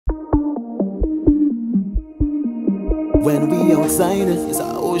When we outside, it's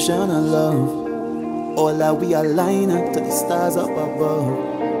an ocean of love. All that we align to the stars up above.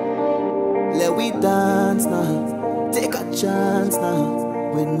 Let we dance now, take a chance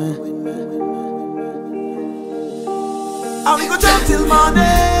now with me. And we go jump till morning.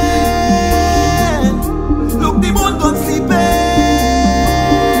 Look, the moon gone sleeping.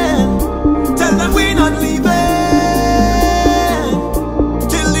 Tell them we not leaving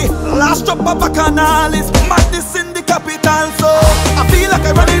till the last drop of a canal is madness in the capital. So I feel like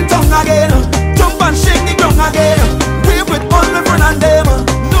I run in tongue again. Jump and shake the ground again. Wave with all my friends and them.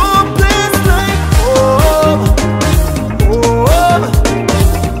 No place like home. Home.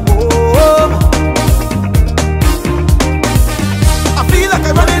 Home. I feel like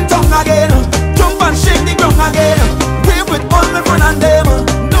I run in tongue again. Jump and shake the ground again. Wave with all my friends and them.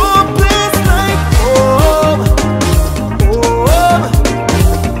 No place like home. Home.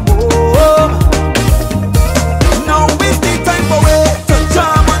 Home. Now is the time for it to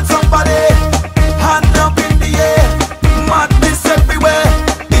jam on somebody. Hand up in the air. Madness everywhere.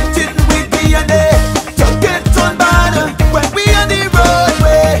 Eating with DNA. To get on bad when we on the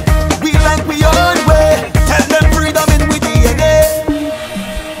roadway. We like we own way. Tell them freedom in with DNA.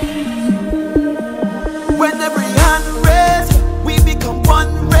 When every hand raised, we become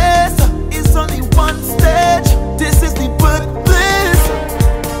one race. It's only one stage. This is the birthplace.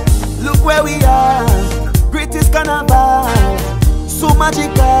 Look where we are. Greatest carnival. So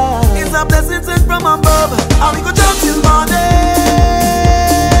magical. It's a blessing sent from above. And we go jump till morning.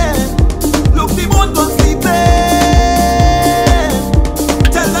 Look, the moon gone sleeping.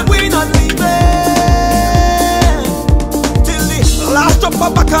 Tell them we not leaving till the last drop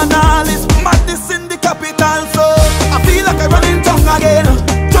of a canal is madness in the capital. So I feel like I run in tongue again.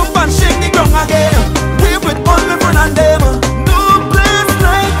 Jump and shake the ground again. Wave with all my friends and them. No place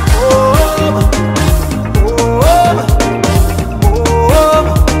like home. Home. Home.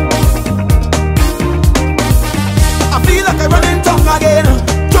 I feel like I run in tongue again.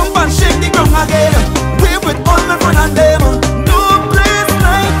 Jump and shake the ground again. Wave with all my friends and them. No place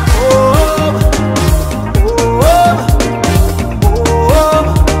like home. Home. Home.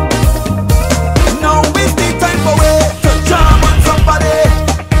 Now is the time for it to jam on somebody.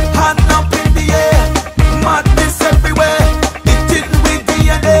 Hand up in the air. Madness everywhere. Eating with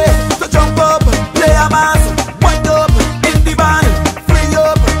DNA. So jump up, play a mass. Wind up in the van. Free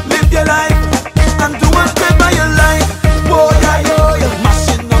up, live your life. And do whatever you like. Whoa, yeah, yo, yeah.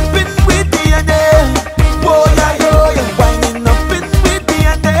 Mashing up in with DNA. Whoa, yeah, yo, yeah. Winding up in with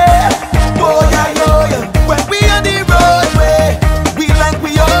DNA. Whoa, yeah, yo, yeah. When we on the roadway, we like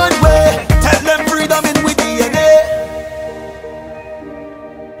we own way. Tell them freedom in with DNA.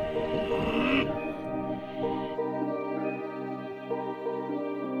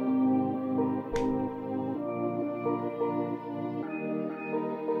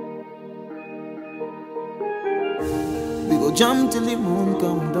 We go jump till the moon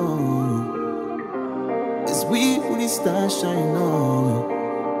come down. It's we who the stars shine on.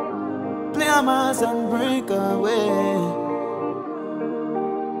 Play a mass and break away.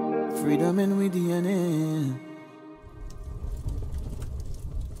 Freedom in with DNA.